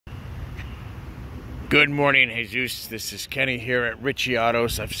Good morning, Jesus. This is Kenny here at Ritchie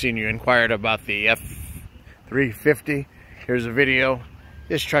Autos. I've seen you inquired about the F350. Here's a video.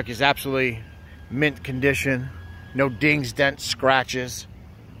 This truck is absolutely mint condition. No dings, dents, scratches.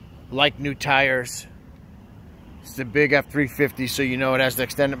 Like new tires. It's the big F350, so you know it has the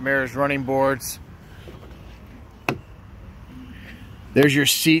extended mirrors, running boards. There's your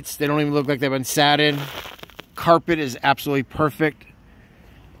seats. They don't even look like they've been sat in. Carpet is absolutely perfect.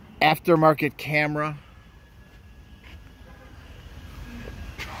 Aftermarket camera.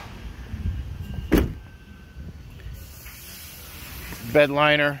 Bed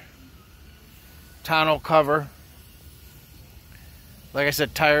liner. Tonneau cover. Like I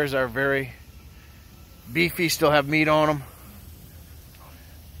said, tires are very beefy, still have meat on them.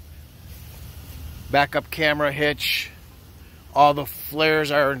 Backup camera hitch. All the flares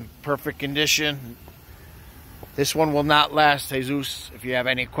are in perfect condition. This one will not last, Jesus. If you have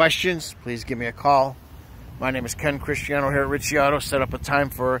any questions, please give me a call. My name is Ken Cristiano here at Ritchie Auto. Set up a time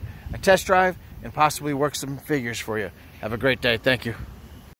for a test drive and possibly work some figures for you. Have a great day. Thank you.